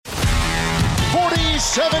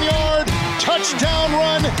67-yard touchdown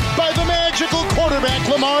run by the magical quarterback,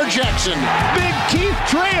 Lamar Jackson. Big Keith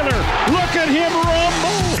Trailer, look at him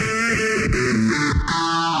rumble.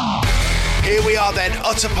 Here we are then,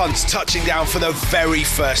 Utter Punts touching down for the very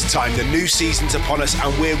first time. The new season's upon us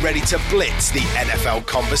and we're ready to blitz the NFL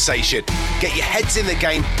conversation. Get your heads in the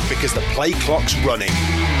game because the play clock's running.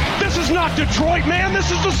 This is not Detroit, man. This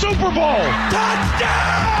is the Super Bowl.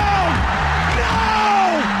 Touchdown! No!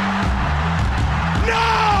 No!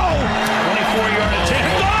 24-yard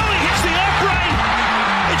attempt. Oh, he hits the upright.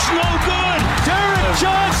 It's no good. Derek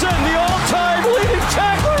Johnson, the all-time leading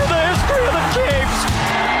tackler in the history of the Chiefs.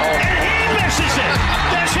 And he misses it.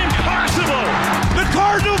 That's impossible. The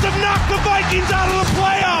Cardinals have knocked the Vikings out of the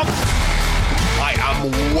playoffs. I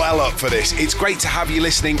am well up for this. It's great to have you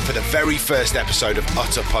listening for the very first episode of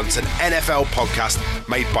Utter Punts, an NFL podcast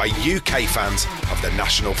made by UK fans of the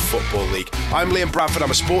National Football League. I'm Liam Bradford, I'm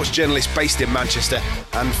a sports journalist based in Manchester,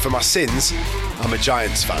 and for my sins, I'm a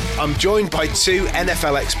Giants fan. I'm joined by two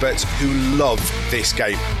NFL experts who love this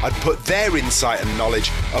game. I'd put their insight and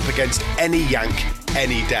knowledge up against any Yank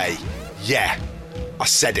any day. Yeah, I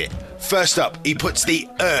said it. First up, he puts the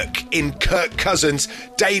irk in Kirk Cousins.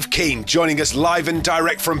 Dave Keane joining us live and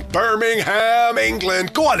direct from Birmingham,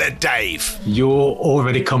 England. Go on then, Dave. You're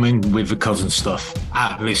already coming with the Cousins stuff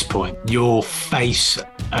at this point. Your face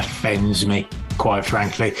offends me, quite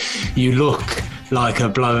frankly. You look like a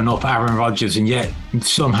blown up Aaron Rodgers and yet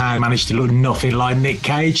somehow managed to look nothing like Nick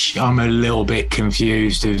Cage. I'm a little bit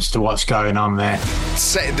confused as to what's going on there.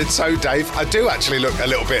 Setting the toe, Dave. I do actually look a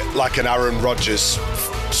little bit like an Aaron Rodgers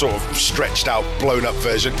sort of stretched out, blown up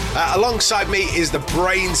version. Alongside me is the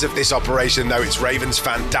brains of this operation, though. It's Ravens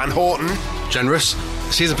fan Dan Horton. Generous.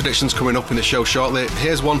 Season predictions coming up in the show shortly.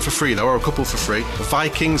 Here's one for free, though, or a couple for free. The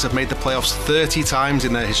Vikings have made the playoffs 30 times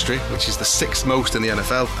in their history, which is the sixth most in the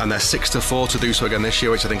NFL, and they're 6-4 to do so again this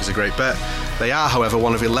year, which I think is a great bet. They are, however,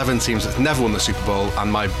 one of 11 teams that's never won the Super Bowl, and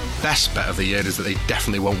my best bet of the year is that they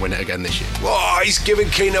definitely won't win it again this year. Oh, he's giving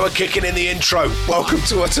Keno a kicking in the intro. Welcome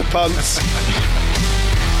to Utter Punts.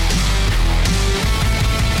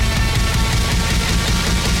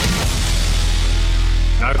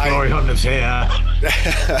 No glory hunters here.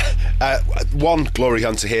 One glory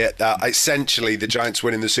hunter here. Essentially, the Giants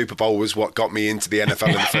winning the Super Bowl was what got me into the NFL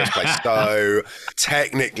in the first place. So,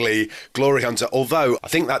 technically, glory hunter. Although, I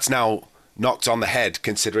think that's now knocked on the head,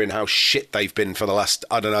 considering how shit they've been for the last,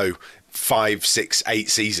 5, 6, 8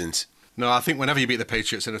 seasons. No, I think whenever you beat the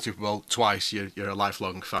Patriots in a Super Bowl twice, you're a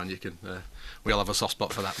lifelong fan. You can... we all have a soft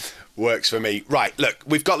spot for that. Works for me. Right, look,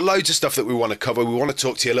 we've got loads of stuff that we want to cover. We want to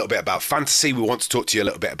talk to you a little bit about fantasy. We want to talk to you a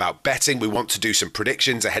little bit about betting. We want to do some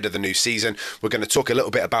predictions ahead of the new season. We're going to talk a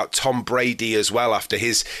little bit about Tom Brady as well after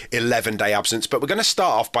his 11-day absence. But we're going to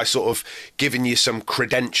start off by sort of giving you some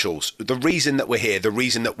credentials. The reason that we're here, the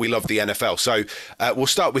reason that we love the NFL. So we'll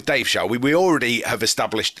start with Dave, shall we? We already have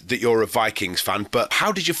established that you're a Vikings fan, but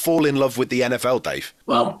how did you fall in love with the NFL, Dave?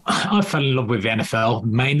 Well, I fell in love with the NFL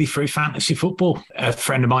mainly through fantasy football. A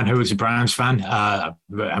friend of mine who was a Browns fan,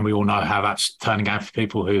 and we all know how that's turning out for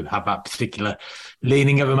people who have that particular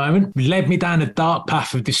leaning at the moment, led me down a dark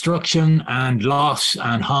path of destruction and loss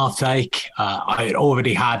and heartache. I had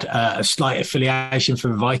already had a slight affiliation for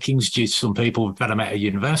the Vikings due to some people that I met at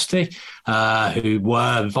university who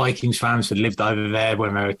were Vikings fans that lived over there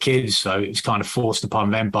when they were kids. So it was kind of forced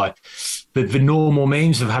upon them by the normal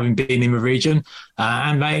means of having been in the region.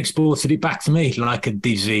 And they exported it back to me like a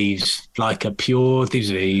disease, like a pure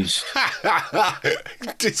disease.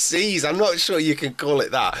 Disease? I'm not sure you can call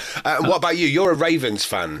it that. What about you? You're a Ravens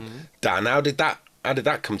fan, Dan. How did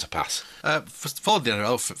that come to pass? Followed the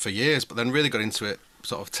NFL for years, but then really got into it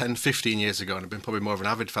sort of 10, 15 years ago, and I've been probably more of an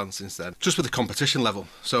avid fan since then, just with the competition level.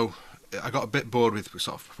 So I got a bit bored with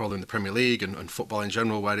sort of following the Premier League and football in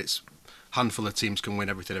general, where it's a handful of teams can win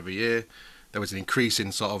everything every year. There was an increase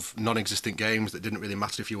in sort of non-existent games that didn't really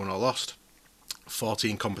matter if you won or lost.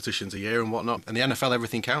 14 competitions a year and whatnot. And the NFL,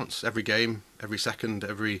 everything counts. Every game, every second,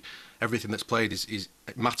 everything that's played is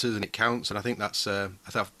it matters and it counts. And I think that's I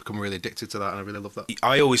think I've become really addicted to that, and I really love that.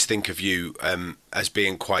 I always think of you as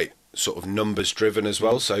being quite sort of numbers driven as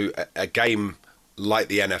well. So a game like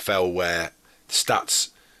the NFL where stats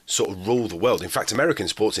sort of rule the world. In fact, American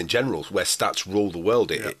sports in general, where stats rule the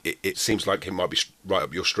world, it seems like it might be right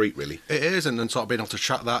up your street, really. It is, and sort of being able to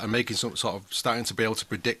track that and making some sort of starting to be able to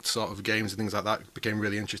predict sort of games and things like that became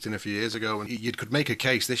really interesting a few years ago. And you could make a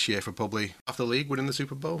case this year for probably half the league winning the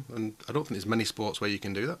Super Bowl, and I don't think there's many sports where you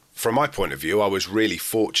can do that. From my point of view, I was really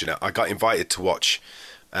fortunate. I got invited to watch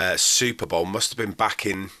Super Bowl, must have been back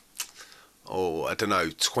in,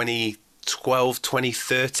 2010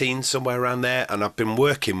 2013, somewhere around there, and I've been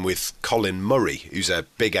working with Colin Murray, who's a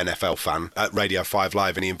big NFL fan at Radio 5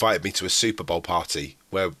 Live, and he invited me to a Super Bowl party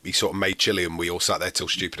where he sort of made chili and we all sat there till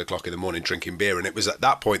stupid o'clock in the morning drinking beer. And it was at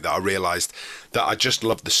that point that I realised that I just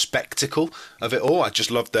loved the spectacle of it all. I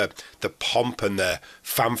just loved the pomp and the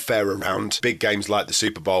fanfare around big games like the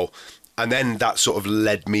Super Bowl. And then that sort of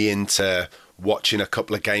led me into watching a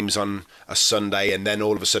couple of games on a Sunday, and then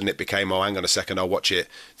all of a sudden it became, oh, hang on a second, I'll watch it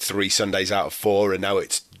 3 Sundays out of 4, and now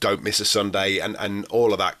it's don't miss a Sunday, and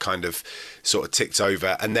all of that kind of sort of ticked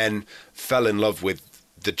over, and then fell in love with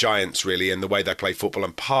the Giants, really, and the way they play football.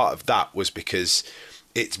 And part of that was because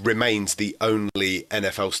it remains the only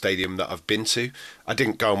NFL stadium that I've been to. I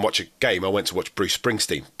didn't go and watch a game. I went to watch Bruce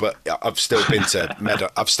Springsteen, but I've still been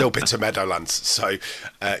to Meadowlands. So,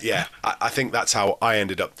 yeah, I think that's how I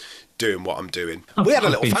ended up doing what I'm doing. We had a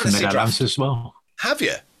little fantasy draft as well. Have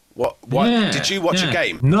you? What? Yeah, did you watch a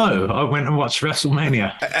game? No, I went and watched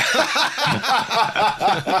WrestleMania.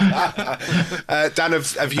 Dan,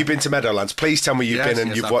 have you been to Meadowlands? Please tell me you've been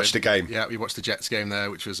and you've watched a game. Yeah, we watched the Jets game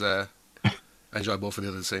there, which was enjoyable for the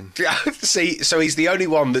other team. See, so he's the only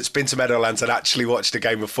one that's been to Meadowlands and actually watched a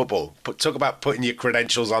game of football. Talk about putting your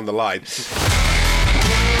credentials on the line.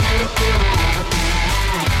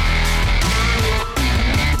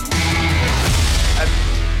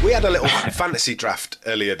 We had a little fantasy draft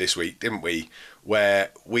earlier this week, didn't we? Where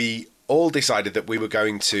we all decided that we were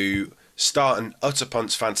going to start an Utter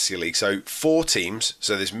Punts Fantasy League. So 4 teams.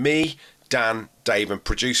 So there's me, Dan, Dave and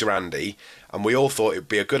producer Andy. And we all thought it would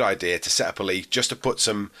be a good idea to set up a league just to put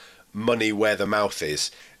some money where the mouth is.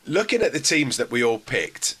 Looking at the teams that we all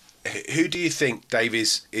picked, who do you think, Dave,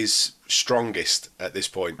 is strongest at this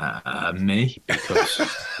point? Me, because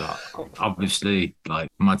obviously, like,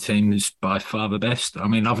 my team is by far the best. I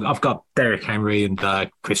mean, I've got Derrick Henry and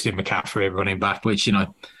Christian McCaffrey at running back, which, if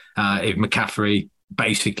McCaffrey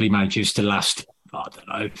basically manages to last, I don't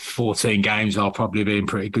know, 14 games, I'll probably be in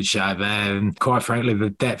pretty good shape there. And quite frankly,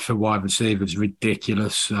 the depth of wide receiver is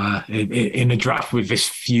ridiculous in a draft with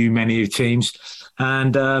this many teams.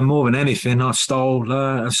 And more than anything, I stole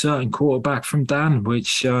a certain quarterback from Dan,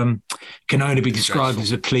 which can only be described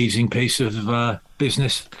as a pleasing piece of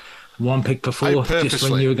business. 1 pick before, just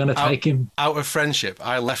when you were going to take him. Out of friendship,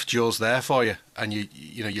 I left yours there for you, and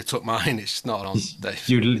you took mine. It's not on.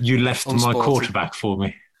 You left my quarterback for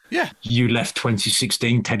me. Yeah. You left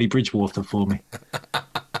 2016 Teddy Bridgewater for me.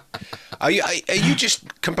 Are you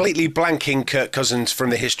just completely blanking Kirk Cousins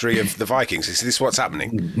from the history of the Vikings? Is this what's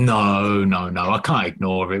happening? No. I can't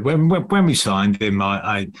ignore it. When we signed him,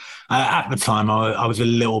 I at the time I was a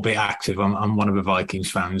little bit active on one of the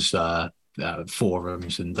Vikings fans'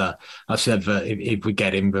 forums, and I said that if we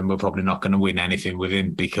get him, then we're probably not going to win anything with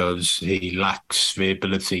him because he lacks the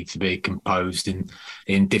ability to be composed in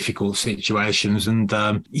difficult situations. And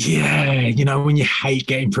when you hate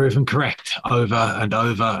getting proven correct over and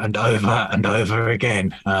over and over and over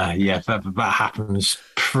again, that happens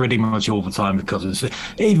pretty much all the time, because it's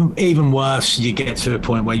even worse. You get to a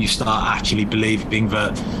point where you start actually believing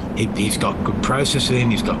that he's got good processing,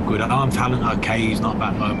 he's got good arm talent. Okay, he's not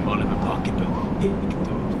that mobile in the pocket, but he can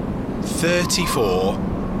do it. 34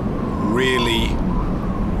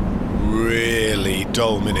 really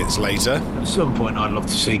dull minutes later. At some point, I'd love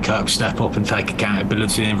to see Kirk step up and take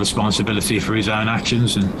accountability and responsibility for his own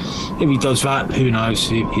actions. And if he does that, who knows?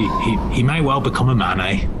 He may well become a man,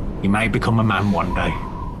 eh? He may become a man one day.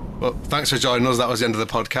 Well, thanks for joining us. That was the end of the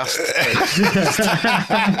podcast.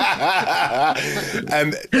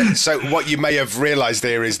 So what you may have realised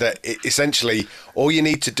there is that essentially all you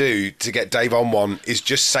need to do to get Dave on one is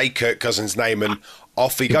just say Kirk Cousins' name and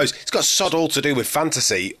off he goes. It's got sod all to do with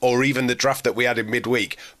fantasy or even the draft that we had in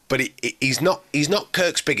midweek. But he's not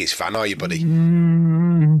Kirk's biggest fan, are you, buddy?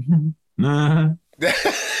 I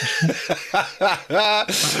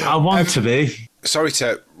want to be. Sorry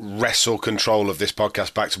to wrestle control of this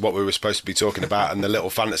podcast back to what we were supposed to be talking about and the little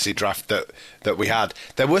fantasy draft that we had.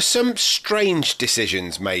 There were some strange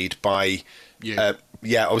decisions made by, I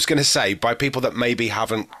was going to say, by people that maybe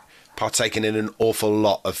haven't partaken in an awful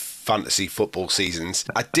lot of fantasy football seasons.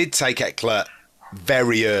 I did take Eckler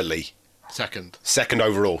very early. Second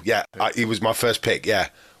overall, yeah. He was my first pick, yeah.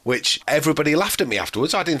 Which everybody laughed at me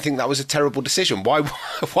afterwards. I didn't think that was a terrible decision. Why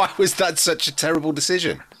was that such a terrible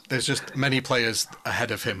decision? There's just many players ahead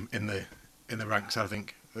of him in the ranks, I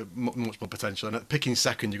think. Much more potential. And at picking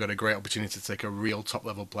second, you've got a great opportunity to take a real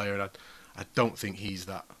top-level player. And I don't think he's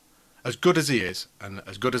that. As good as he is, and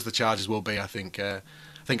as good as the Chargers will be, I think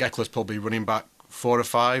Eckler's probably running back 4 or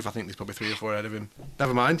 5. I think there's probably 3 or 4 ahead of him.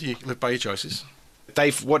 Never mind, you live by your choices.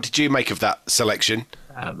 Dave, what did you make of that selection?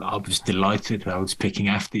 I was delighted. I was picking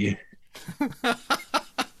after you.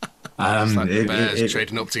 It's like the Bears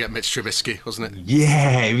trading up to get Mitch Trubisky, wasn't it?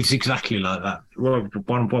 Yeah, it was exactly like that. Well,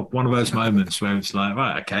 one of those moments where it's like,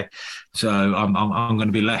 right, okay, so I'm going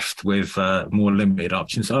to be left with more limited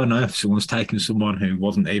options. Oh no, someone's taken someone who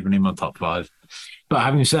wasn't even in my top 5. But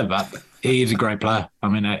having said that, he is a great player. I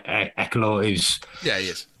mean, Ekeler is he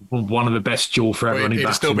is one of the best dual threat running backs.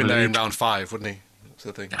 He'd still been there in league. round 5, wouldn't he? That's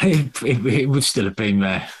the thing. He would still have been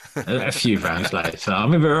there a few rounds later. So, I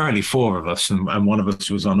mean, there were only 4 of us, and one of us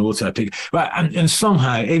was on auto pick. But and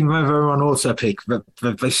somehow, even though they were on auto pick,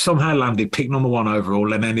 they somehow landed pick number 1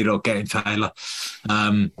 overall and ended up getting Taylor,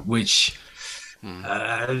 which.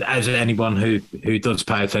 As anyone who does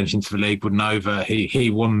pay attention to the league would know, that he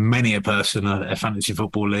won many a person a fantasy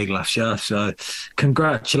football league last year. So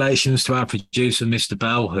congratulations to our producer, Mr.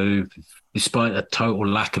 Bell, who, despite a total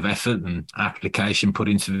lack of effort and application put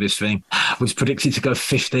into this thing, was predicted to go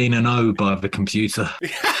 15-0 by the computer. He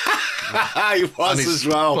was as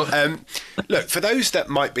well. Look, for those that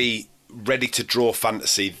might be ready to draw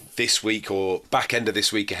fantasy this week or back end of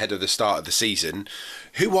this week ahead of the start of the season,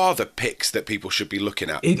 who are the picks that people should be looking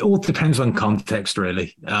at? It all depends on context,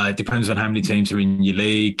 really. It depends on how many teams are in your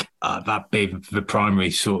league. That'd be the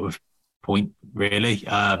primary sort of point, really.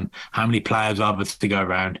 How many players are there to go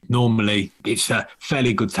around? Normally, it's a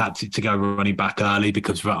fairly good tactic to go running back early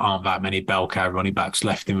because there aren't that many bell cow running backs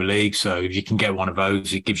left in the league. So if you can get one of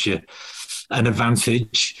those, it gives you an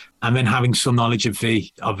advantage. And then having some knowledge of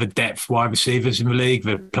the depth wide receivers in the league,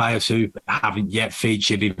 the players who haven't yet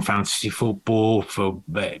featured in fantasy football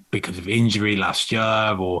because of injury last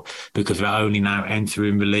year or because they're only now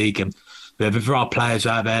entering the league. And there are players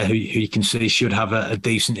out there who you can see should have a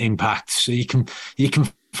decent impact. So you can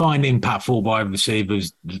find impactful wide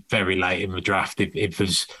receivers very late in the draft if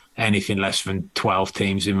there's anything less than 12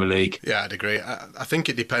 teams in the league. Yeah, I'd agree. I think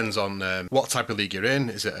it depends on what type of league you're in.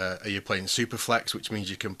 Is it are you playing super flex, which means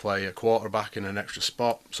you can play a quarterback in an extra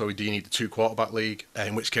spot? So do you need a 2 quarterback league?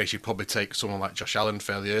 In which case you'd probably take someone like Josh Allen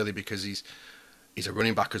fairly early because he's a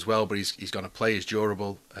running back as well, but he's going to play, he's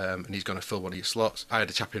durable, and he's going to fill one of your slots. I had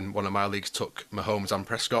a chap in one of my leagues took Mahomes and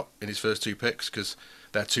Prescott in his first 2 picks because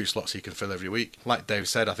they're 2 slots he can fill every week. Like Dave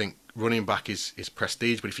said, I think running back is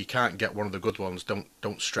prestige, but if you can't get one of the good ones,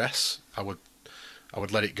 don't stress. I would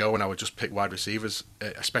let it go, and I would just pick wide receivers,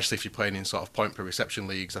 especially if you're playing in sort of point per reception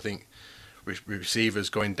leagues. I think receivers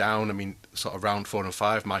going down, I mean, sort of round 4 and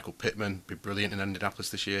 5, Michael Pittman be brilliant in Indianapolis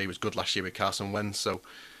this year. He was good last year with Carson Wentz, so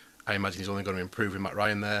I imagine he's only going to improve with Matt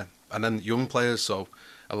Ryan there. And then young players, so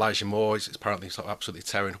Elijah Moore is apparently sort of absolutely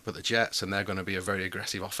tearing up at the Jets, and they're going to be a very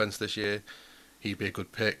aggressive offense this year. He'd be a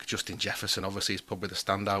good pick. Justin Jefferson, obviously, is probably the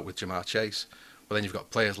standout with Jamar Chase. But then you've got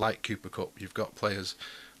players like Cooper Kupp. You've got players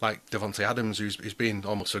like Devontae Adams, who's been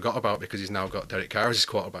almost forgot about because he's now got Derek Carr as his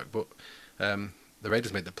quarterback. But the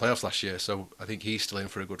Raiders made the playoffs last year, so I think he's still in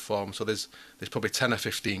for a good form. So there's probably 10 or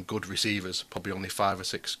 15 good receivers, probably only 5 or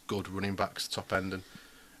 6 good running backs top end. And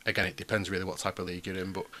again, it depends really what type of league you're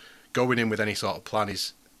in. But going in with any sort of plan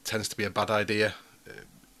tends to be a bad idea.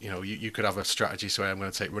 You could have a strategy, so I'm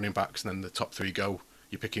going to take running backs, and then the top 3 go.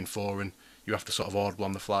 You're picking 4, and you have to sort of audible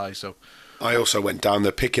on the fly. So I also went down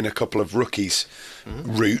the picking a couple of rookies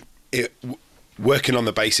route, working on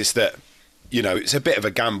the basis that, it's a bit of a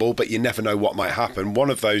gamble, but you never know what might happen. One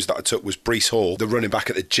of those that I took was Breece Hall, the running back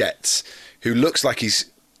at the Jets, who looks like he's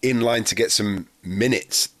in line to get some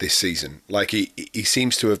minutes this season. Like he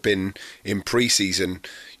seems to have been in pre-season,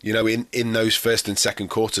 in those first and second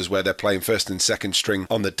quarters where they're playing first and second string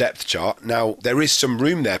on the depth chart. Now, there is some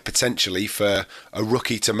room there potentially for a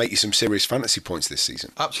rookie to make you some serious fantasy points this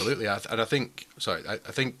season. Absolutely. I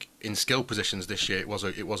think in skill positions this year it was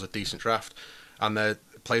a decent draft, and the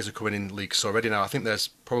players are coming in leagues already now. I think there's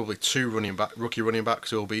probably 2 rookie running backs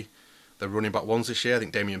who will be the running back ones this year. I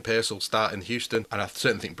think Damian Pierce will start in Houston, and I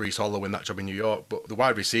certainly think Breece Hall will win that job in New York. But the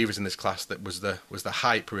wide receivers in this class, that was the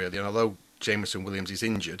hype really. And although Jameson Williams is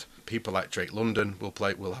injured, people like Drake London will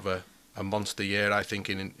have a monster year. I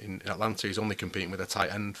think in Atlanta he's only competing with a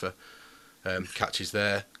tight end for catches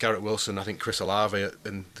there. Garrett Wilson, I think Chris Olave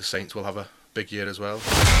and the Saints will have a big year as well.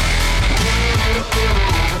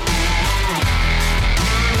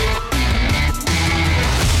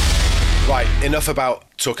 Right, enough about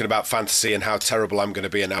talking about fantasy and how terrible I'm going to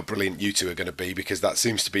be and how brilliant you two are going to be, because that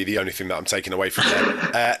seems to be the only thing that I'm taking away from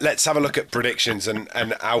there. Let's have a look at predictions and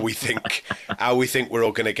how we think we're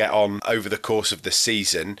all going to get on over the course of the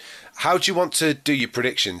season. How do you want to do your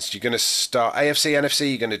predictions? You're going to start AFC,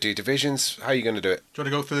 NFC, you're going to do divisions? How are you going to do it? Do you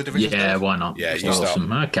want to go through the divisions? Yeah, why not? Yeah, you start.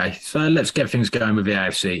 Awesome. Okay, so let's get things going with the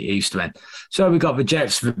AFC East then. So we've got the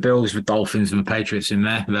Jets, the Bills, the Dolphins and the Patriots in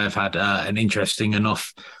there. They've had an interesting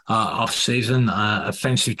enough off-season.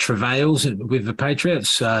 defensive travails with the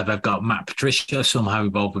Patriots. They've got Matt Patricia somehow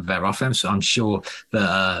involved with their offense. I'm sure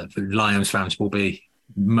that the Lions fans will be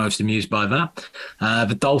most amused by that.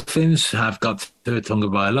 The Dolphins have got Tua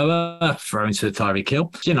Tagovailoa throwing to Tyreek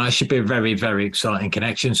Hill. It should be a very, very exciting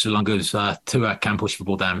connection so long as Tua can push the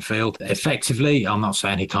ball downfield effectively. I'm not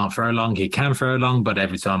saying he can't throw long. He can throw long, but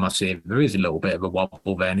every time I see him, there is a little bit of a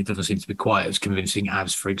wobble there, and it doesn't seem to be quite as convincing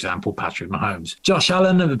as, for example, Patrick Mahomes. Josh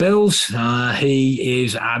Allen of the Bills, he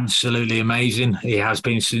is absolutely amazing. He has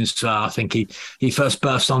been since I think he first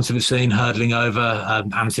burst onto the scene, hurdling over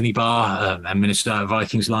Anthony Barr, a Minnesota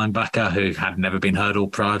Vikings linebacker who had never been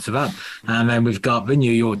hurdled prior to that. And then we've got the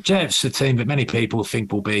New York Jets, a team that many people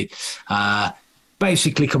think will be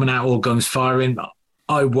basically coming out all guns firing.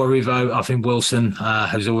 I worry, though. I think Wilson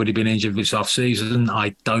has already been injured this off-season.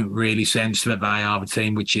 I don't really sense that they are the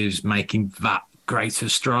team which is making that greater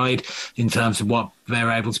stride in terms of what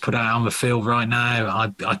they're able to put out on the field right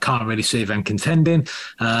now. I can't really see them contending.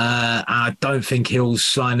 I don't think Hill's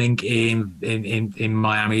signing in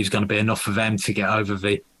Miami is going to be enough for them to get over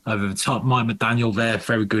the top. Mike McDaniel there,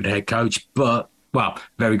 very good head coach,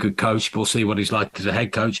 very good coach. We'll see what he's like as a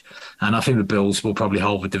head coach. And I think the Bills will probably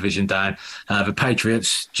hold the division down. The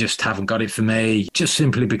Patriots just haven't got it for me, just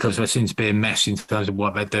simply because there seems to be a mess in terms of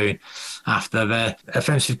what they're doing after their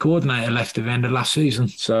offensive coordinator left at the end of last season.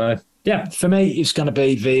 So, yeah, for me, it's going to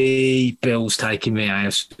be the Bills taking the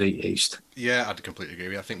AFC East. Yeah, I'd completely agree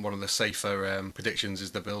with you. I think one of the safer predictions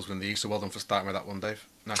is the Bills win the East. So well done for starting with that one, Dave.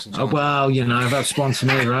 Nice and that's one to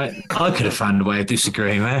me, right? I could have found a way of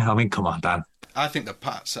disagreeing there. I mean, come on, Dan. I think the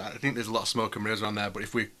Pats, I think there's a lot of smoke and mirrors around there, but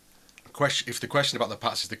if the question about the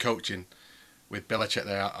Pats is the coaching with Belichick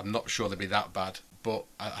there, I'm not sure they'll be that bad. But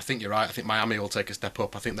I think you're right. I think Miami will take a step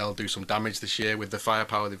up. I think they'll do some damage this year with the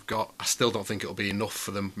firepower they've got. I still don't think it'll be enough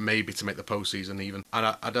for them maybe to make the postseason even. And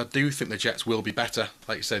I do think the Jets will be better.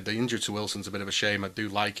 Like you said, the injury to Wilson's a bit of a shame. I do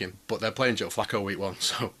like him. But they're playing Joe Flacco week 1,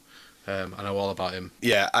 so I know all about him.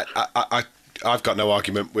 Yeah, I've got no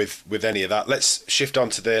argument with any of that. Let's shift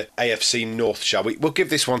on to the AFC North, shall we? We'll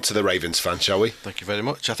give this one to the Ravens fans, shall we? Thank you very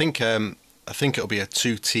much. I think it'll be a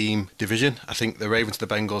 2-team division. I think the Ravens and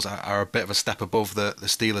the Bengals are a bit of a step above the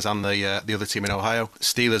Steelers and the other team in Ohio.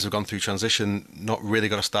 Steelers have gone through transition, not really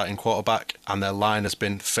got a starting quarterback, and their line has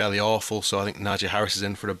been fairly awful, so I think Najee Harris is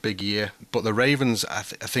in for a big year. But the Ravens, I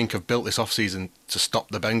think, have built this offseason to stop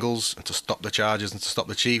the Bengals and to stop the Chargers and to stop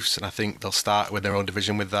the Chiefs, and I think they'll start with their own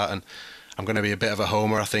division with that. And I'm going to be a bit of a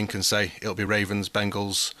homer, I think, and say it'll be Ravens,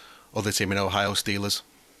 Bengals, other team in Ohio, Steelers.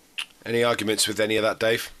 Any arguments with any of that,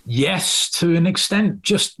 Dave? Yes, to an extent,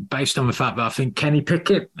 just based on the fact that I think Kenny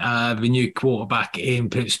Pickett, the new quarterback in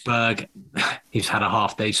Pittsburgh, he's had a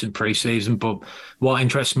half-decent preseason, but what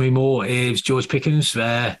interests me more is George Pickens,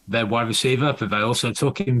 their wide receiver, but they also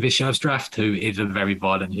took in this year's draft, who is a very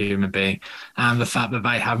violent human being, and the fact that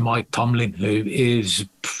they have Mike Tomlin, who is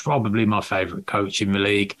probably my favourite coach in the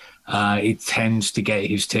league. He tends to get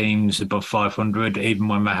his teams above 500, even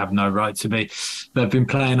when they have no right to be. They've been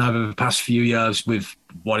playing over the past few years with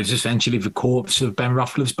what is essentially the corpse of Ben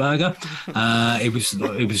Roethlisberger.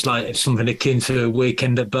 It was like something akin to a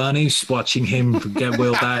weekend at Bernie's, watching him get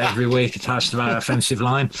wheeled out every week attached to that offensive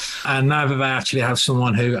line. And now that they actually have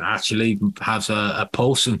someone who actually has a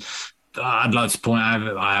pulse, and I'd like to point out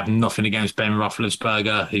that I have nothing against Ben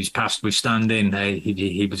Roethlisberger. He's past withstanding.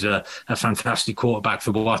 He was a fantastic quarterback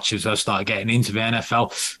to watch as I started getting into the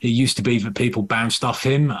NFL. It used to be that people bounced off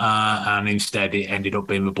him, and instead it ended up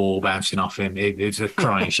being the ball bouncing off him. It's a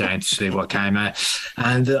crying shame to see what came out.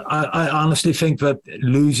 And I honestly think that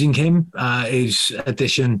losing him is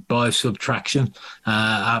addition by subtraction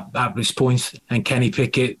at this point. And Kenny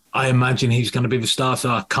Pickett, I imagine he's going to be the starter.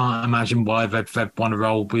 I can't imagine why they'd want to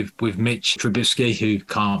roll with Mitch Trubisky, who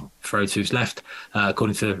can't throw to his left,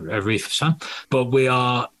 according to Arif Hassan. But we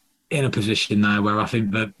are in a position now where I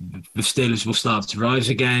think that the Steelers will start to rise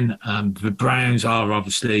again. The Browns are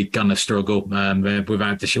obviously going to struggle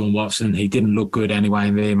without Deshaun Watson. He didn't look good anyway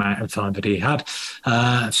in the amount of time that he had.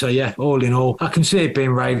 So, yeah, all in all, I can see it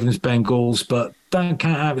being Ravens, Bengals, but don't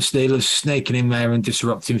count out the Steelers sneaking in there and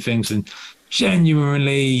disrupting things and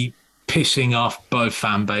genuinely pissing off both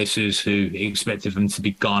fan bases who expected them to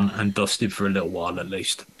be gone and dusted for a little while at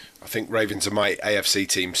least. I think Ravens are my AFC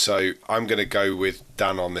team, so I'm going to go with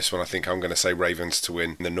Dan on this one. I think I'm going to say Ravens to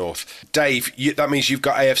win in the North. Dave, that means you've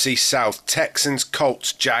got AFC South: Texans,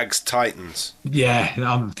 Colts, Jags, Titans.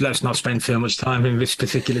 Yeah, let's not spend too much time in this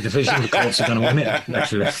particular division. The Colts are going to win it.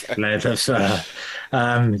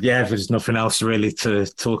 There's nothing else really to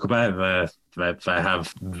talk about. They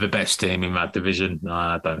have the best team in that division.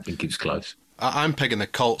 I don't think it's close. I'm pegging the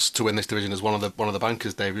Colts to win this division as one of the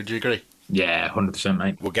bankers, Dave. Would you agree? Yeah, 100%,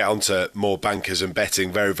 mate. We'll get on to more bankers and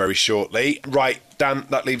betting very, very shortly. Right, Dan,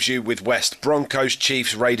 that leaves you with West. Broncos,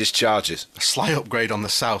 Chiefs, Raiders, Chargers. A slight upgrade on the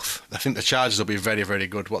South. I think the Chargers will be very, very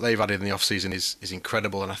good. What they've added in the off-season is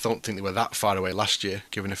incredible, and I don't think they were that far away last year,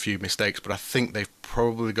 given a few mistakes, but I think they've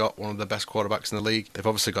probably got one of the best quarterbacks in the league. They've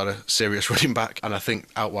obviously got a serious running back, and I think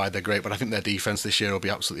out wide they're great, but I think their defence this year will be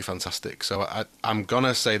absolutely fantastic. So I'm going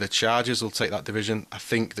to say the Chargers will take that division. I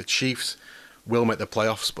think the Chiefs will make the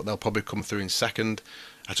playoffs, but they'll probably come through in second.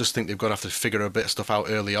 I just think they're going to have to figure a bit of stuff out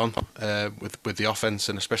early on with the offence,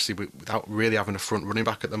 and especially without really having a front running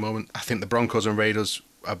back at the moment. I think the Broncos and Raiders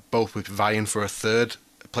are both vying for a third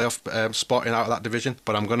playoff spot out of that division,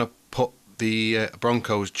 but I'm going to put the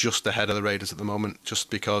Broncos just ahead of the Raiders at the moment,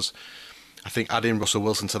 just because I think adding Russell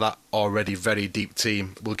Wilson to that already very deep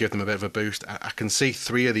team will give them a bit of a boost. I can see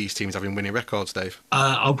three of these teams having winning records, Dave.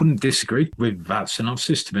 I wouldn't disagree with that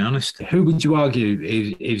synopsis, to be honest. Who would you argue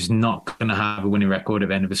is not going to have a winning record at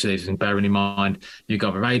the end of the season, bearing in mind you've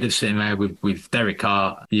got the Raiders sitting there with Derek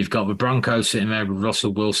Carr, you've got the Broncos sitting there with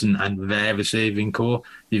Russell Wilson and their receiving core,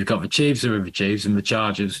 you've got the Chiefs who are the Chiefs and the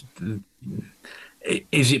Chargers.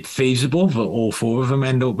 Is it feasible that all four of them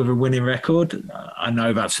end up with a winning record? I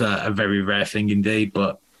know that's a very rare thing indeed,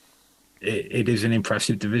 but it is an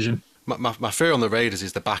impressive division. My fear on the Raiders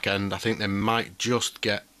is the back end. I think they might just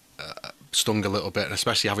get stung a little bit, and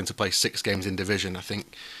especially having to play 6 games in division, I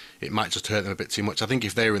think it might just hurt them a bit too much. I think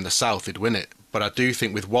if they were in the South, they'd win it. But I do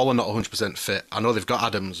think with Waller not 100% fit, I know they've got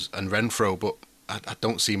Adams and Renfro, but I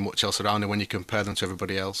don't see much else around them when you compare them to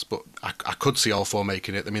everybody else. But I could see all four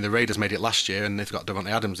making it. I mean, the Raiders made it last year, and they've got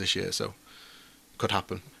Devontae Adams this year, so it could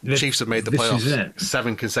happen. The Chiefs have made the playoffs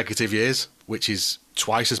 7 consecutive years, which is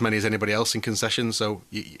twice as many as anybody else in concession. So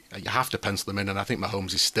you have to pencil them in, and I think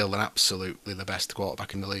Mahomes is still absolutely the best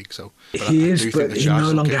quarterback in the league. So he is, but he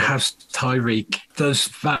no longer has Tyreek. Does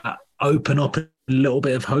that open up a little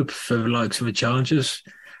bit of hope for the likes of the Chargers?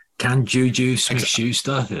 Can Juju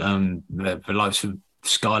Smith-Schuster, the likes of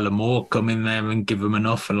Skylar Moore, come in there and give them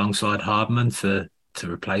enough alongside Hardman to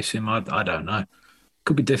replace him? I don't know.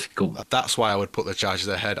 Could be difficult. That's why I would put the Chargers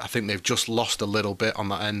ahead. I think they've just lost a little bit on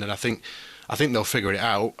that end, and I think they'll figure it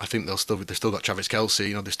out. I think they've still got Travis Kelce.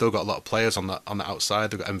 You know, they've still got a lot of players on the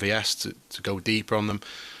outside. They've got MVS to go deeper on them.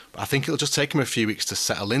 But I think it'll just take them a few weeks to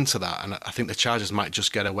settle into that, and I think the Chargers might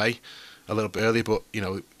just get away a little bit early. But you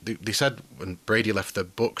know, they said when Brady left the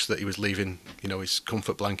Bucs that he was leaving, you know, his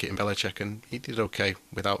comfort blanket in Belichick, and he did okay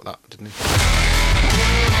without that, didn't he?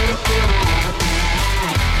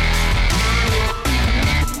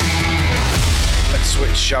 Let's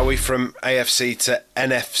switch, shall we, from AFC to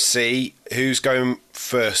NFC. Who's going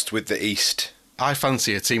first with the East? I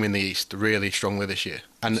fancy a team in the East really strongly this year,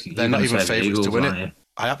 and they're not even favourites to win it.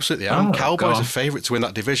 I absolutely am. Cowboys are favourite to win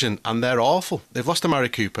that division, and they're awful. They've lost Amari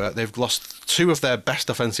Cooper. They've lost 2 of their best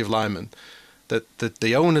offensive linemen.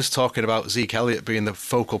 The owners talking about Zeke Elliott being the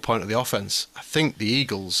focal point of the offense. I think the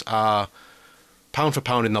Eagles are, pound for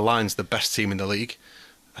pound in the lines, the best team in the league.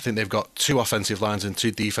 I think they've got 2 offensive lines and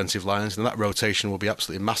 2 defensive lines, and that rotation will be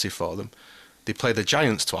absolutely massive for them. They play the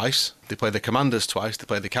Giants twice, they play the Commanders twice, they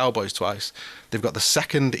play the Cowboys twice. They've got the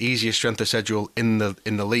second easiest strength of schedule in the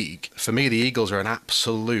league. For me, the Eagles are an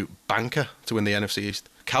absolute banker to win the NFC East.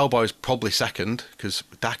 Cowboys probably second, because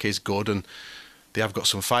Dak is good and they have got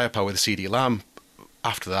some firepower with CeeDee Lamb.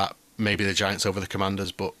 After that, maybe the Giants over the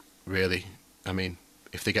Commanders, but really, I mean,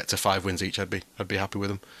 if they get to 5 wins each, I'd be happy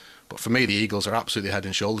with them. But for me, the Eagles are absolutely head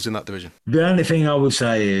and shoulders in that division. The only thing I would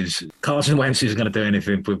say is Carson Wentz isn't going to do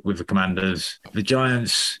anything with the Commanders. The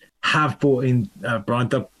Giants have brought in Brian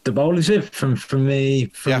Daboll, is it, from the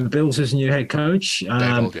Bills as a new head coach?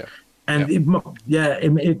 It'd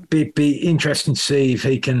be interesting to see if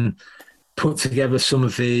he can put together some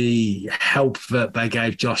of the help that they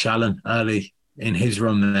gave Josh Allen early in his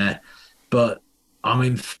run there. But, I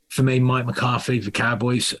mean, for me, Mike McCarthy, the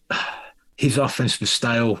Cowboys, his offense was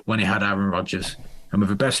stale when he had Aaron Rodgers. And with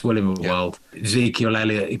the best will in the world, Ezekiel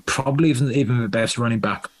Elliott, he probably isn't even the best running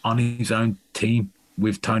back on his own team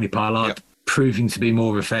with Tony Pollard, proving to be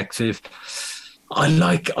more effective. I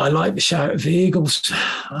like the shout of the Eagles.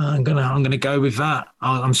 I'm gonna go with that.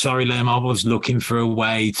 I'm sorry, Liam. I was looking for a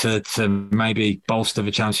way to maybe bolster the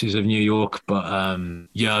chances of New York, but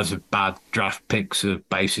years of bad draft picks are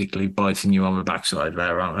basically biting you on the backside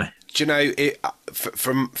there, aren't they? Do you know,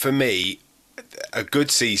 for me, a good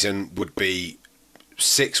season would be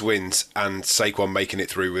 6 wins and Saquon making it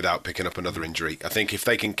through without picking up another injury. I think if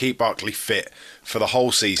they can keep Barkley fit for the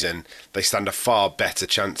whole season, they stand a far better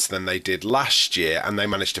chance than they did last year, and they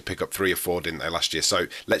managed to pick up 3 or 4, didn't they, last year? So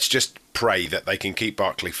let's just pray that they can keep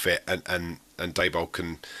Barkley fit and Daboll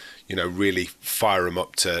can, really fire them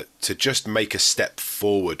up to just make a step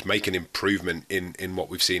forward, make an improvement in what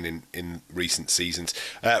we've seen in recent seasons.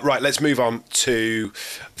 Right, let's move on to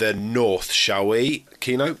the North, shall we,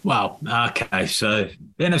 Keno? Well, okay, so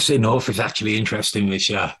the NFC North is actually interesting this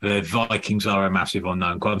year. The Vikings are a massive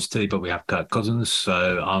unknown quantity, but we have Kirk Cousins,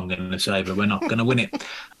 so I'm going to say that we're not going to win it.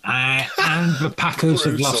 And the Packers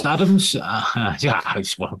have lost Adams. Yeah,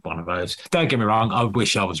 it's one of those. Don't get me wrong, I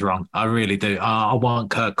wish I was wrong. I really do. I want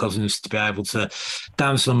Kirk Cousins to be able to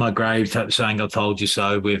dance on my grave saying I told you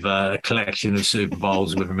so with a collection of Super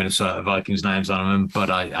Bowls with the Minnesota Vikings names on them, but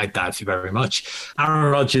I doubt it very much.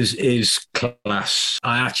 Aaron Rodgers is class.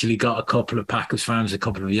 I actually got a couple of Packers fans a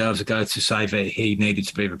couple of years ago to say that he needed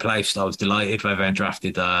to be replaced. I was delighted. They then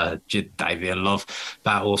drafted Davian Love.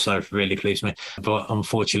 That also really pleased me. But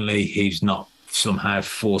unfortunately, he's not somehow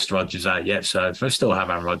forced Rodgers out yet, so they still have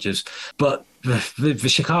Aaron Rodgers. But the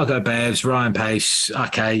Chicago Bears, Ryan Pace,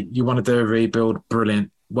 okay, you want to do a rebuild,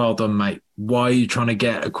 brilliant. Well done, mate. Why are you trying to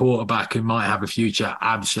get a quarterback who might have a future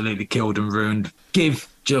absolutely killed and ruined? Give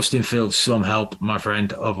Justin Fields some help, my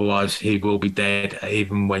friend. Otherwise, he will be dead.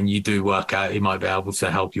 Even when you do work out, he might be able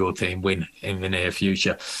to help your team win in the near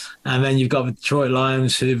future. And then you've got the Detroit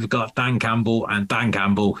Lions, who've got Dan Campbell, and Dan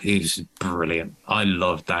Campbell is brilliant. I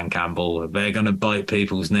love Dan Campbell. They're going to bite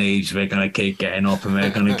people's knees. They're going to keep getting up, and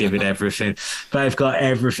they're going to give it everything. They've got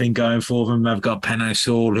everything going for them. They've got Penei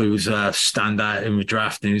Sewell, who's a standout in the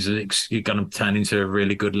draft, and who's going to turn into a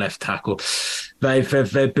really good left tackle.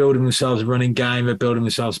 They're building themselves a running game. They're building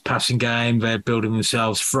themselves a passing game. They're building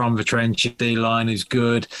themselves from the trench. D-line is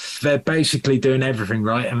good. They're basically doing everything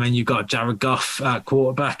right. And then you've got Jared Goff at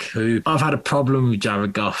quarterback, who I've had a problem with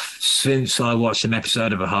Jared Goff since I watched an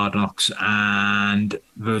episode of The Hard Knocks. And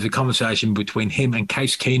there was a conversation between him and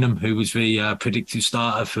Case Keenum, who was the predicted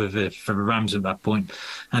starter for the Rams at that point.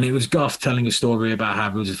 And it was Goff telling a story about how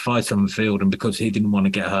there was a fight on the field, and because he didn't want to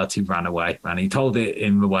get hurt, he ran away. And he told it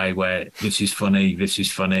in the way where this is funny.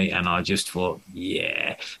 And I just thought,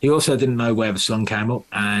 yeah. He also didn't know where the sun came up,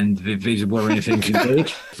 and these are worrying things indeed.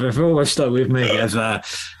 They've always stuck with me as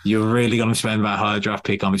you're really going to spend that higher draft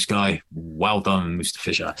pick on this guy. Well done, Mr.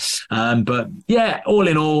 Fisher. But yeah, all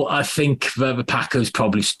in all, I think that the Packers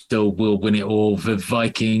probably still will win it all. The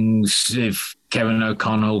Vikings, if Kevin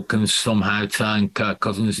O'Connell can somehow turn Kirk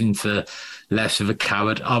Cousins into less of a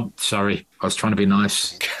coward. I'm sorry, I was trying to be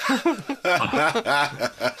nice.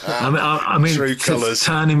 I mean, true colours.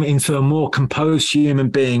 Turn him into a more composed human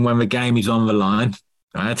being when the game is on the line.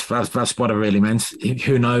 Right, that's what I really meant.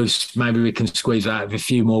 Who knows? Maybe we can squeeze out a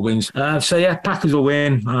few more wins. So yeah, Packers will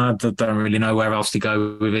win. I don't really know where else to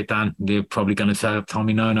go with it, Dan. You're probably going to tell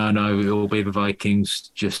Tommy, no, it will be the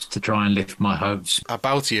Vikings, just to try and lift my hopes. I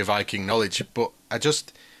bow to your Viking knowledge, but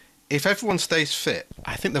if everyone stays fit,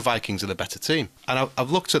 I think the Vikings are the better team. And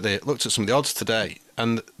I've looked at some of the odds today,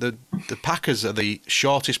 and the Packers are the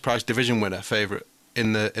shortest price division winner favourite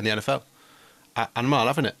in the NFL. And I'm not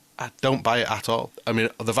having it. I don't buy it at all. I mean,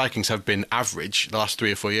 the Vikings have been average the last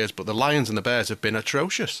 3 or 4 years, but the Lions and the Bears have been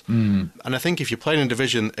atrocious. And I think if you're playing in a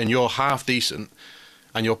division and you're half decent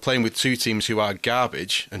and you're playing with two teams who are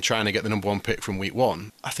garbage and trying to get the number one pick from week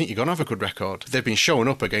one, I think you're going to have a good record. They've been showing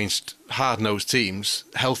up against hard-nosed teams,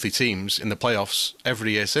 healthy teams in the playoffs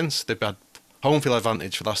every year since. They've had home field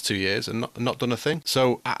advantage for the last 2 years and not done a thing.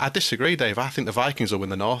 So I disagree, Dave. I think the Vikings will win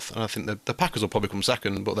the North, and I think the Packers will probably come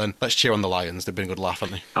second, but then let's cheer on the Lions. They've been a good laugh,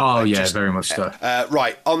 haven't they? Oh, yeah, very much so.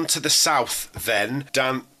 Right, on to the South then.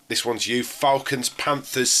 Dan, this one's you. Falcons,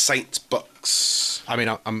 Panthers, Saints, Bucks. I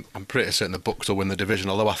mean, I'm pretty certain the Bucks will win the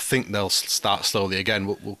division, although I think they'll start slowly again.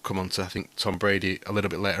 We'll come on to, I think, Tom Brady a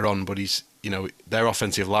little bit later on, but their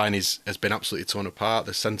offensive line has been absolutely torn apart.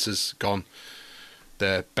 The centre's gone.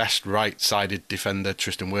 Their best right-sided defender,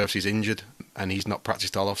 Tristan Wirfs, is injured, and he's not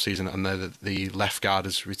practiced all off-season, and the left guard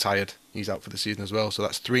has retired. He's out for the season as well. So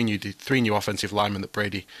that's three new offensive linemen that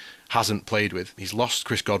Brady hasn't played with. He's lost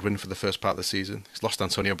Chris Godwin for the first part of the season. He's lost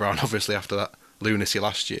Antonio Brown, obviously, after that lunacy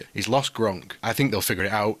last year. He's lost Gronk. I think they'll figure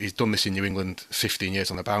it out. He's done this in New England 15 years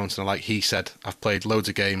on the bounce, and like he said, I've played loads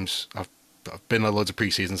of games. I've been in loads of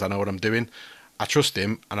pre-seasons. I know what I'm doing. I trust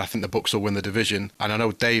him, and I think the Bucks will win the division. And I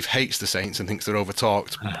know Dave hates the Saints and thinks they're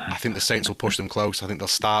overtalked. I think the Saints will push them close. I think they'll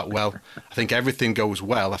start well. I think everything goes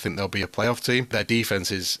well. I think they'll be a playoff team. Their defense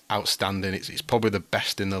is outstanding. It's probably the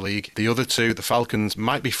best in the league. The other two, the Falcons,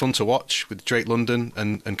 might be fun to watch with Drake London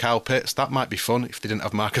and Kyle Pitts. That might be fun if they didn't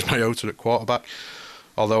have Marcus Mariota at quarterback.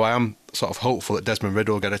 Although I am sort of hopeful that Desmond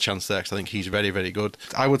Ridder will get a chance there because I think he's very, very good.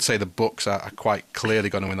 I would say the Bucks are quite clearly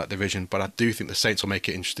going to win that division, but I do think the Saints will make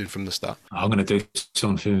it interesting from the start. I'm going to do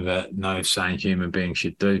something that no sane human being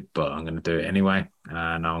should do, but I'm going to do it anyway.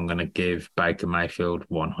 And I'm going to give Baker Mayfield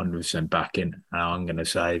 100% backing. And I'm going to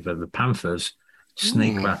say that the Panthers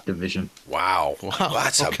sneak that division. Wow.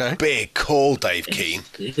 That's a big call, Dave Keane.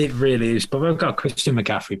 It really is. But we've got Christian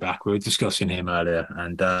McCaffrey back. We were discussing him earlier.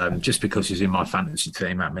 And just because he's in my fantasy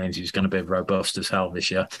team, that means he's going to be robust as hell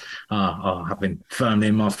this year. I've been firmly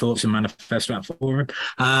in my thoughts and manifest that for him.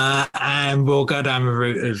 And we'll go down the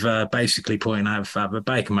route of basically pointing out the fact that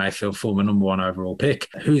Baker Mayfield, former number 1 overall pick.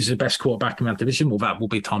 Who's the best quarterback in that division? Well, that will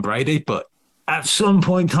be Tom Brady. But at some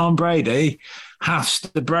point, Tom Brady has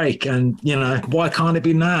to break. And, why can't it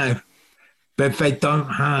be now? They don't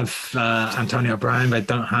have Antonio Brown. They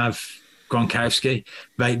don't have Gronkowski.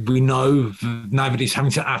 We know nobody's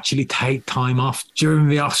having to actually take time off during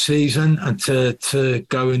the off season and to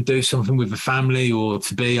go and do something with the family or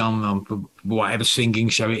to be on whatever singing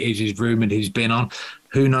show it is rumoured he's been on.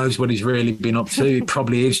 Who knows what he's really been up to? It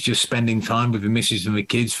probably is just spending time with the missus and the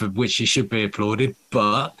kids, for which he should be applauded.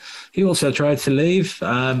 But he also tried to leave.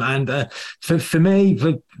 For me,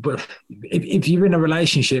 if you're in a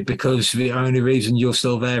relationship because the only reason you're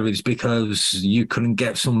still there is because you couldn't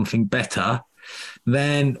get something better,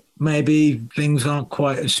 then maybe things aren't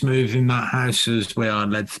quite as smooth in that house as we are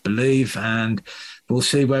led to believe. And we'll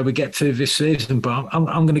see where we get to this season. But I'm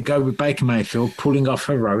going to go with Baker Mayfield pulling off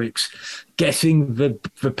heroics, getting the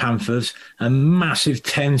Panthers a massive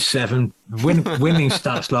 10-7 winning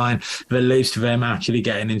stats line that leads to them actually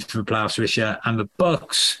getting into the playoffs this year. And the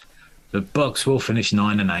Bucks will finish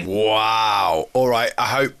 9-8. Wow. All right. I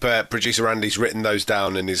hope producer Andy's written those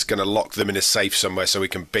down and is going to lock them in a safe somewhere so we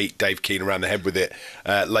can beat Dave Keane around the head with it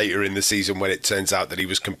later in the season when it turns out that he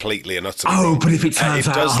was completely and utterly wrong. But if it turns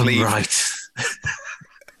out I'm right.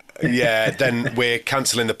 Yeah, then we're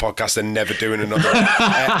cancelling the podcast and never doing another.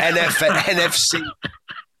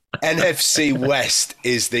 NFC West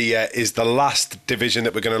is the last division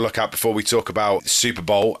that we're going to look at before we talk about Super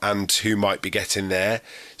Bowl and who might be getting there.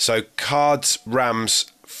 So Cards,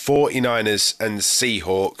 Rams, 49ers and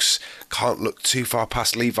Seahawks. Can't look too far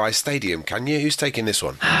past Levi's Stadium, can you? Who's taking this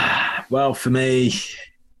one? Well, for me,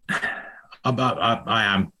 I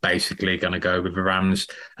am basically going to go with the Rams.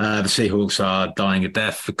 The Seahawks are dying a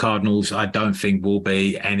death. The Cardinals, I don't think will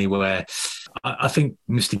be anywhere. I think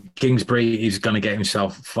Mr. Kingsbury is going to get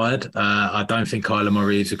himself fired. I don't think Kyler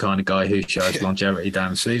Murray is the kind of guy who shows longevity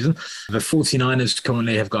down the season. The 49ers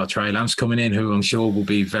currently have got Trey Lance coming in, who I'm sure will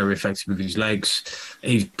be very effective with his legs.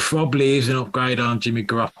 He probably is an upgrade on Jimmy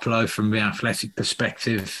Garoppolo from the athletic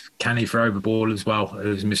perspective. Can he throw the ball as well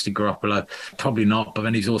as Mr. Garoppolo? Probably not, but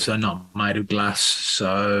then he's also not made of glass,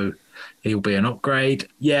 so he'll be an upgrade.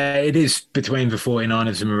 Yeah, it is between the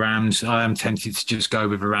 49ers and the Rams. I am tempted to just go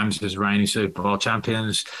with the Rams as reigning Super Bowl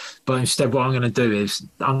champions. But instead, what I'm going to do is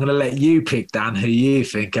I'm going to let you pick, Dan, who you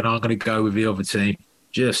think, and I'm going to go with the other team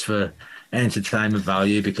just for entertainment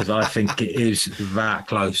value because I think it is that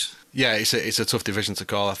close. Yeah, it's a tough division to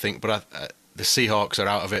call, I think. But the Seahawks are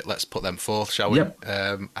out of it. Let's put them fourth, shall we? Yep.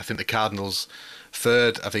 I think the Cardinals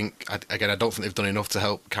third. I think, again, I don't think they've done enough to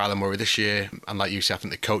help Kyler Murray this year. And like you say, I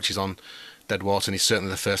think the coach is on dead water and he's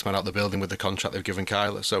certainly the first man out the building with the contract they've given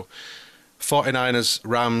Kyler. So 49ers,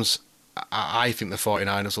 Rams, I think the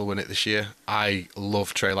 49ers will win it this year. I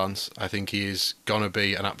love Trey Lance. I think he is going to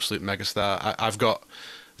be an absolute megastar. I've got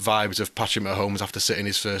vibes of Patrick Mahomes after sitting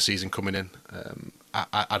his first season coming in.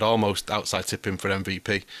 I'd almost outside tip him for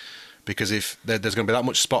MVP because if there's going to be that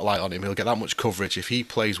much spotlight on him, he'll get that much coverage. If he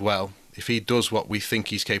plays well, if he does what we think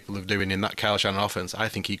he's capable of doing in that Kyle Shanahan offense, I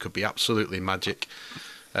think he could be absolutely magic.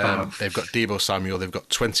 They've got Deebo Samuel, they've got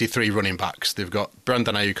 23 running backs, they've got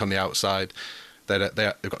Brandon Ayuk on the outside, they've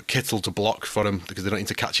got Kittle to block for them because they don't need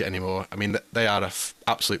to catch it anymore. I mean, they are an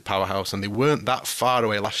absolute powerhouse, and they weren't that far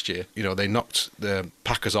away last year. You know, they knocked the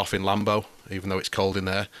Packers off in Lambeau, even though it's cold in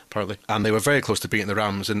there, apparently. And they were very close to beating the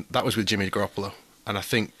Rams, and that was with Jimmy Garoppolo. And I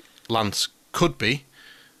think Lance could be,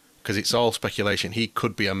 because it's all speculation, he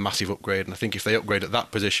could be a massive upgrade. And I think if they upgrade at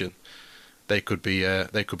that position, they could be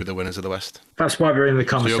the winners of the West. That's why we're in the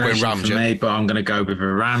conversation so you're going Rams, for me, but I'm going to go with the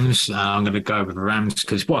Rams. I'm going to go with the Rams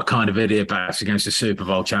because what kind of idiot bats against the Super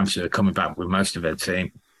Bowl champs who are coming back with most of their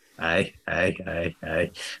team? Hey.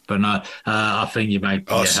 But no, I think you may.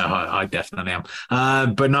 Yeah, I definitely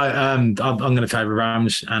am. But no, I'm going to take the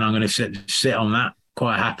Rams and I'm going to sit on that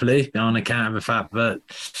quite happily on account of the fact that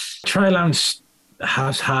Trey Lance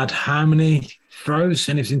has had how many throws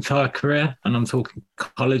in his entire career, and I'm talking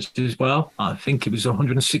college as well. I think it was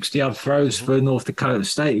 160-odd throws for North Dakota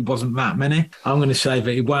State. It wasn't that many. I'm going to say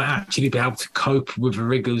that he won't actually be able to cope with the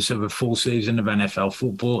rigours of a full season of NFL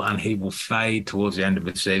football, and he will fade towards the end of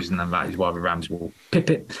the season, and that is why the Rams will pip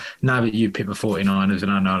it. Now that you pip the 49ers,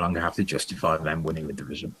 and I no longer have to justify them winning the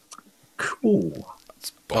division. Cool.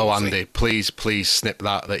 Oh, Andy, please snip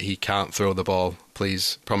that he can't throw the ball.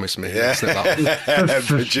 Please, promise me. Yeah. Snip that.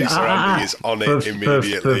 Producer Andy is on it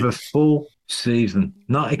immediately. For the full season.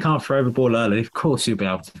 No, he can't throw the ball early. Of course he'll be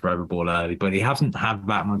able to throw the ball early, but he hasn't had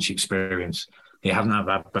that much experience. He hasn't had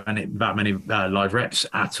that many live reps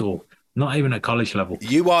at all. Not even at college level.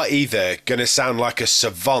 You are either going to sound like a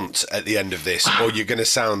savant at the end of this, or you're going to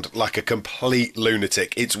sound like a complete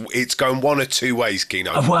lunatic. It's going one or two ways,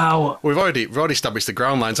 Keno. Well, we've already established the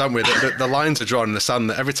ground lines, haven't we? The lines are drawn in the sand.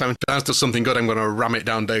 That every time Daz does something good, I'm going to ram it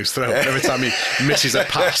down Dave's throat. Every time he misses a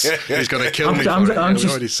pass, he's going to kill me. I'm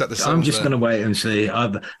just going to wait and see.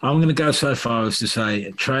 I'm going to go so far as to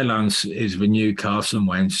say Trey Lance is the new Carson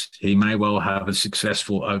Wentz. He may well have a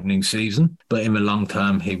successful opening season, but in the long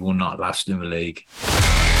term, he will not last in the league.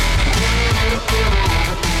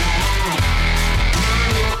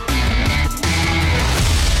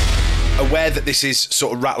 Aware that this is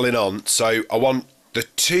sort of rattling on, so I want the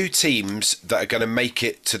two teams that are going to make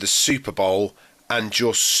it to the Super Bowl and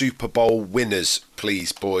your Super Bowl winners,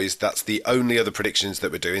 please, boys. That's the only other predictions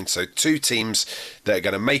that we're doing. So two teams that are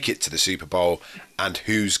going to make it to the Super Bowl and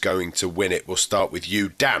who's going to win it. We'll start with you,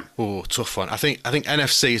 Dan. Oh, tough one. I think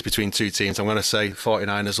NFC is between two teams. I'm going to say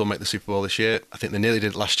 49ers will make the Super Bowl this year. I think they nearly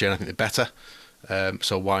did it last year, and I think they're better.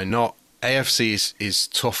 So why not? AFC is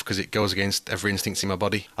tough because it goes against every instinct in my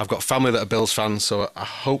body. I've got family that are Bills fans, so I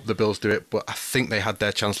hope the Bills do it, but I think they had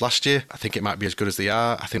their chance last year. I think it might be as good as they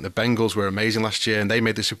are. I think the Bengals were amazing last year and they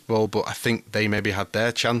made the Super Bowl, but I think they maybe had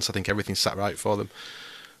their chance. I think everything sat right for them.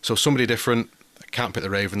 So somebody different. I can't pick the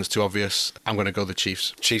Ravens, too obvious. I'm going to go the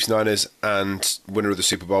Chiefs. Chiefs, Niners, and winner of the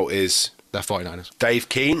Super Bowl is... They're 49ers. Dave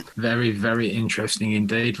Keane. Very, very interesting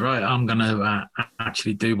indeed. Right, I'm going to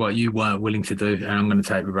actually do what you weren't willing to do, and I'm going to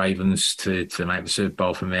take the Ravens to make the Super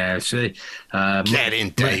Bowl from the AFC. Get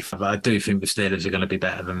in, Dave. I do think the Steelers are going to be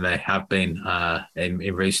better than they have been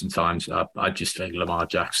in recent times. I just think Lamar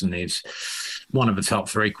Jackson is one of the top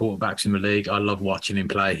three quarterbacks in the league. I love watching him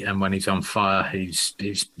play, and when he's on fire, he's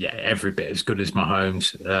every bit as good as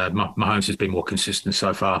Mahomes. Mahomes has been more consistent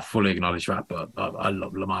so far, fully acknowledge that, but I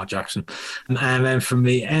love Lamar Jackson. And then from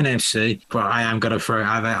the NFC, but I am going to throw it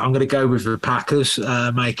out there. I'm going to go with the Packers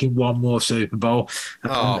making one more Super Bowl.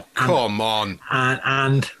 Come on.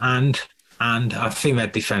 And I think their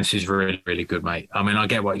defense is really, really good, mate. I mean, I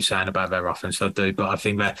get what you're saying about their offense, I do, but I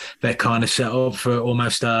think they're kind of set up for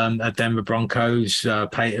almost a Denver Broncos,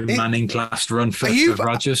 Peyton Manning last run for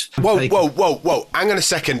Rodgers. Whoa. Hang on a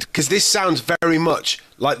second, because this sounds very much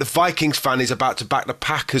like the Vikings fan is about to back the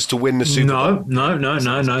Packers to win the Super Bowl. No.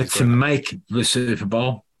 To make the Super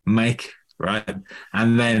Bowl, right,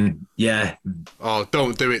 and then Oh,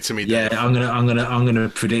 don't do it to me, Dan. Yeah, I'm gonna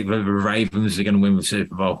predict that the Ravens are gonna win the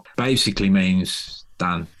Super Bowl. Basically means,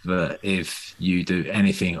 Dan, that if you do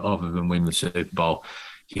anything other than win the Super Bowl,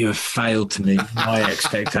 you have failed to meet my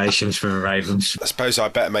expectations for the Ravens. I suppose I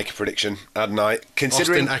better make a prediction, hadn't I?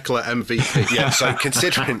 Considering Austin Eckler MVP. Yeah, so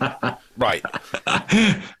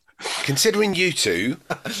considering you two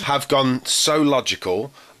have gone so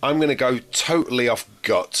logical, I'm going to go totally off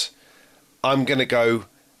gut. I'm going to go,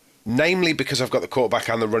 namely because I've got the quarterback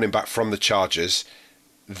and the running back from the Chargers,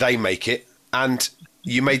 they make it. And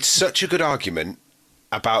you made such a good argument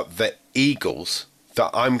about the Eagles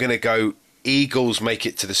that I'm going to go Eagles make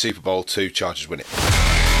it to the Super Bowl 2, Chargers win it.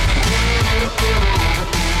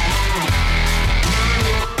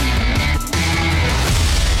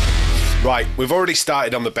 Right, we've already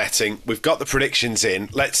started on the betting. We've got the predictions in.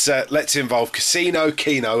 Let's involve Casino,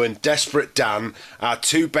 Keno and Desperate Dan, our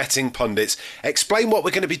two betting pundits. Explain what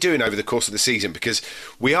we're going to be doing over the course of the season, because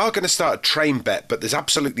we are going to start a train bet, but there's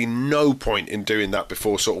absolutely no point in doing that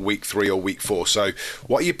before sort of week 3 or week 4. So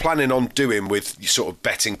what are you planning on doing with your sort of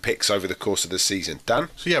betting picks over the course of the season? Dan?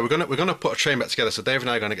 So yeah, we're gonna put a train bet together. So Dave and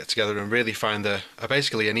I are going to get together and really find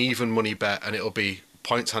basically an even money bet, and it'll be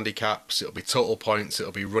points handicaps, it'll be total points,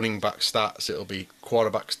 it'll be running back stats, it'll be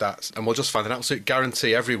quarterback stats, and we'll just find an absolute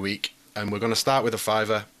guarantee every week. And we're going to start with a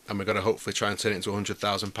 $5, and we're going to hopefully try and turn it into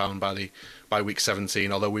 £100,000 by week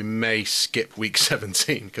 17, although we may skip week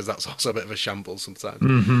 17 because that's also a bit of a shambles sometimes.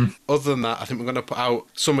 Mm-hmm. Other than that, I think we're going to put out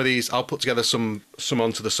some of these. I'll put together some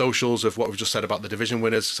onto the socials of what we've just said about the division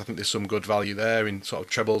winners, because I think there's some good value there in sort of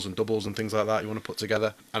trebles and doubles and things like that you want to put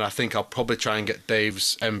together. And I think I'll probably try and get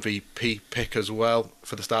Dave's MVP pick as well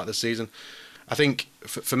for the start of the season. I think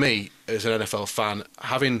for me, as an NFL fan,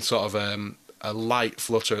 having sort of a light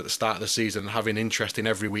flutter at the start of the season and having interest in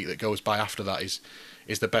every week that goes by after that is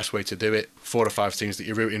the best way to do it. 4 or 5 teams that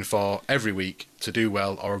you're rooting for every week to do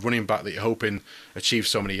well, or a running back that you're hoping achieves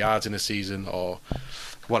so many yards in a season, or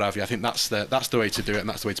what have you. I think that's the way to do it, and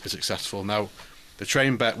that's the way to be successful. Now, the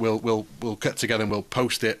train bet we'll get together and we'll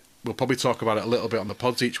post it. We'll probably talk about it a little bit on the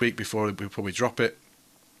pods each week before we probably drop it.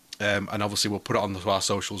 And obviously we'll put it on our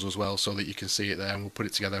socials as well so that you can see it there, and we'll put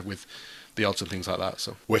it together with the odds and things like that.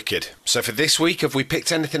 So wicked. So for this week, have we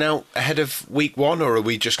picked anything out ahead of week 1, or are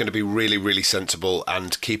we just going to be really, really sensible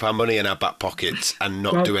and keep our money in our back pockets and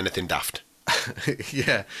not do anything daft?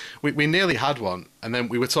 Yeah, we nearly had one, and then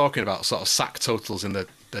we were talking about sort of sack totals in the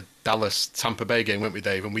Dallas-Tampa Bay game, weren't we,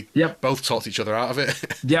 Dave? And we both talked each other out of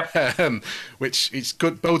it. Yep. Which is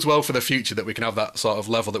good, bodes well for the future that we can have that sort of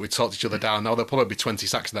level that we talked each other down. Now, there'll probably be 20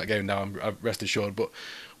 sacks in that game now, I'm rest assured, but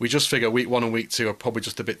we just figure week 1 and week 2 are probably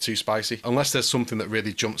just a bit too spicy. Unless there's something that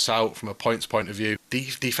really jumps out from a points point of view.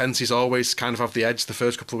 These defences always kind of have the edge the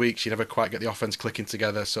first couple of weeks. You never quite get the offense clicking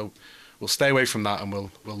together, so we'll stay away from that, and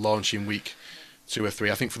we'll launch in week 2 or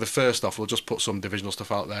 3. I think for the first off, we'll just put some divisional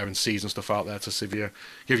stuff out there and season stuff out there to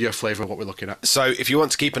give you a flavour of what we're looking at. So if you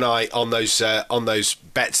want to keep an eye on those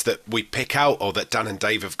bets that we pick out, or that Dan and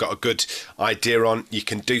Dave have got a good idea on, you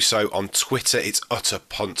can do so on Twitter. It's Utter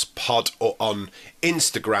Punts Pod, or on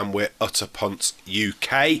Instagram we're Utter Punts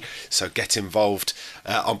UK. So get involved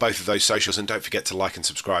on both of those socials, and don't forget to like and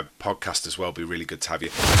subscribe. Podcast as well, be really good to have you.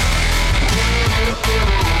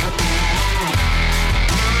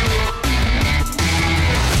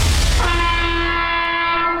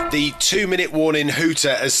 The 2-minute warning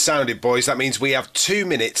hooter has sounded, boys. That means we have 2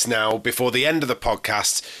 minutes now before the end of the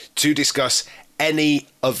podcast to discuss any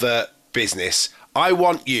other business. I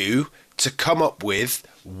want you to come up with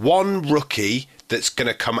one rookie that's going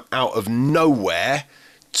to come out of nowhere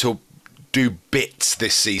to do bits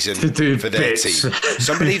this season for their team.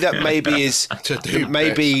 Somebody that maybe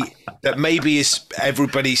is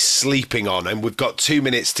everybody's sleeping on, and we've got 2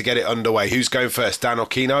 minutes to get it underway. Who's going first, Dan or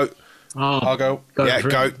Keynote? I'll go.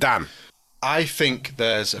 Go, Dan. I think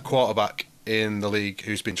there's a quarterback in the league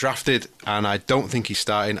who's been drafted, and I don't think he's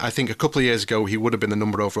starting. I think a couple of years ago he would have been the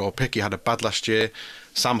number overall pick. He had a bad last year.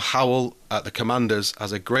 Sam Howell at the Commanders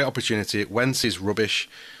has a great opportunity. Wentz is rubbish.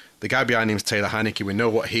 The guy behind him is Taylor Heineke. We know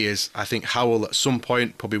what he is. I think Howell at some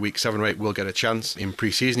point, probably week 7 or 8, will get a chance. In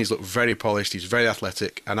pre-season he's looked very polished, he's very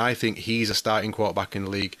athletic, and I think he's a starting quarterback in the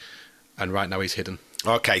league, and right now he's hidden.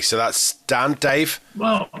 Okay, so that's Dan. Dave?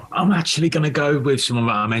 Well, I'm actually going to go with someone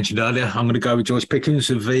that I mentioned earlier. I'm going to go with George Pickens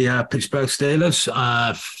of the Pittsburgh Steelers.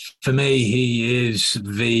 For me, he is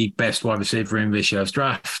the best wide receiver in this year's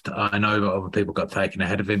draft. I know that other people got taken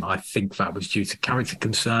ahead of him. I think that was due to character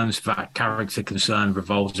concerns. That character concern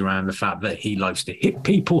revolves around the fact that he likes to hit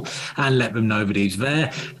people and let them know that he's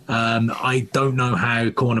there. I don't know how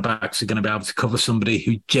cornerbacks are going to be able to cover somebody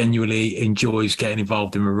who genuinely enjoys getting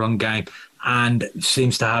involved in the run game and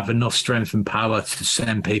seems to have enough strength and power to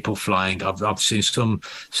send people flying. I've seen some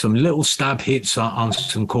little stab hits on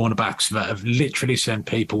some cornerbacks that have literally sent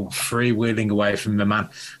people freewheeling away from the man.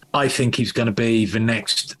 I think he's going to be the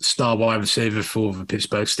next star wide receiver for the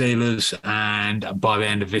Pittsburgh Steelers, and by the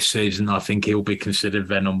end of this season, I think he'll be considered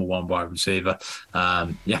their number 1 wide receiver.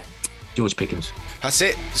 George Pickens. That's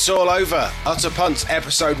it. It's all over. Utter Punts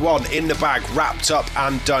episode 1 in the bag, wrapped up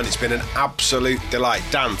and done. It's been an absolute delight.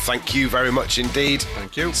 Dan, thank you very much indeed.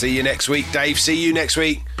 Thank you. See you next week. Dave, see you next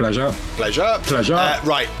week. Pleasure.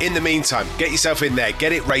 Right, in the meantime, get yourself in there,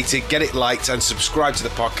 get it rated, get it liked, and subscribe to the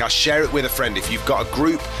podcast. Share it with a friend. If you've got a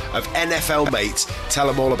group of NFL mates, tell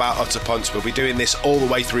them all about Utter Punts. We'll be doing this all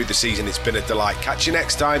the way through the season. It's been a delight. Catch you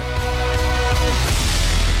next time.